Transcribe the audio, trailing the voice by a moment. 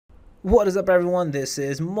What is up, everyone? This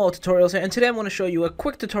is Mo Tutorials here, and today I'm going to show you a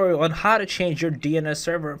quick tutorial on how to change your DNS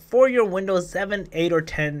server for your Windows 7, 8, or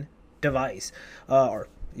 10 device.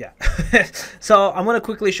 Yeah. So I'm going to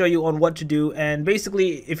quickly show you on what to do, and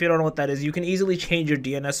basically, if you don't know what that is, you can easily change your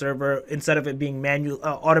DNS server instead of it being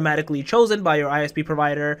automatically chosen by your ISP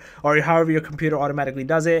provider or however your computer automatically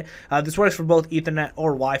does it. This works for both Ethernet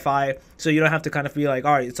or Wi-Fi, so you don't have to kind of be like,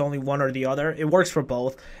 all right, it's only one or the other. It works for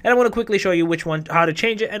both, and I'm going to quickly show you how to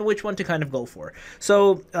change it and which one to kind of go for.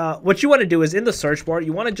 So what you want to do is in the search bar,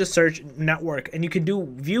 you want to just search network, and you can do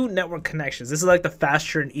view network connections. This is like the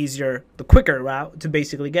faster and easier, the quicker route to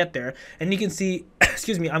basically get there. And you can see,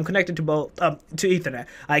 excuse me, I'm connected to both to Ethernet.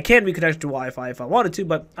 I can be connected to Wi-Fi if I wanted to,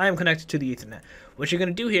 but I am connected to the Ethernet. What you're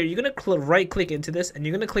going to do here, you're going to right click into this, and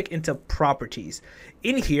you're going to click into properties.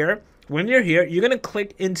 In here, when you're here, you're going to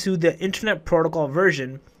click into the Internet Protocol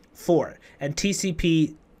version 4 and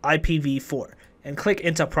TCP IPv4 and click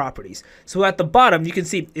into properties. So at the bottom, you can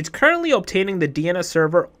see it's currently obtaining the DNS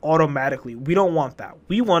server automatically. We don't want that.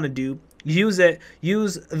 We want to use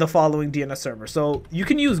the following DNS server. So you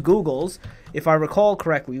can use Google's, if I recall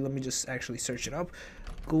correctly. Let me just actually search it up.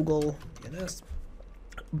 Google DNS.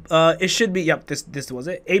 It should be, yep, this was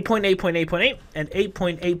it, 8.8.8.8 and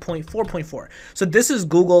 8.8.4.4. So this is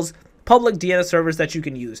Google's public DNS servers that you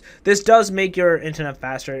can use. This does make your internet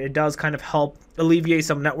faster. It does kind of help alleviate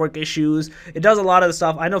some network issues. It does a lot of the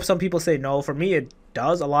stuff. I know some people say no. For me, it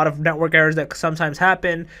does. A lot of network errors that sometimes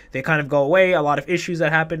happen, they kind of go away. A lot of issues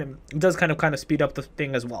that happen, and it does kind of speed up the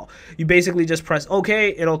thing as well. You basically just press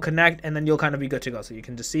OK, it'll connect, and then you'll kind of be good to go. So you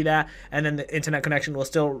can just see that, and then the internet connection will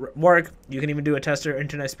still work. You can even do a tester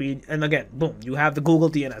internet speed, and again, boom, you have the Google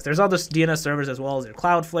DNS. There's other DNS servers as well as their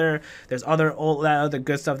Cloudflare. There's all that other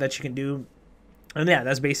good stuff that you can do. And yeah,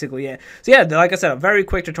 that's basically it. So yeah, like I said, a very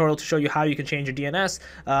quick tutorial to show you how you can change your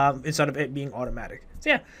DNS instead of it being automatic. So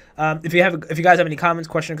yeah, if you guys have any comments,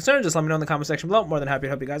 questions, or concerns, just let me know in the comment section below. More than happy to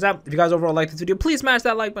help you guys out. If you guys overall like this video, please smash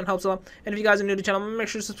that like button, helps a lot. And if you guys are new to the channel, make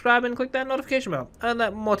sure to subscribe and click that notification bell. And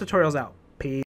that more tutorials out. Peace.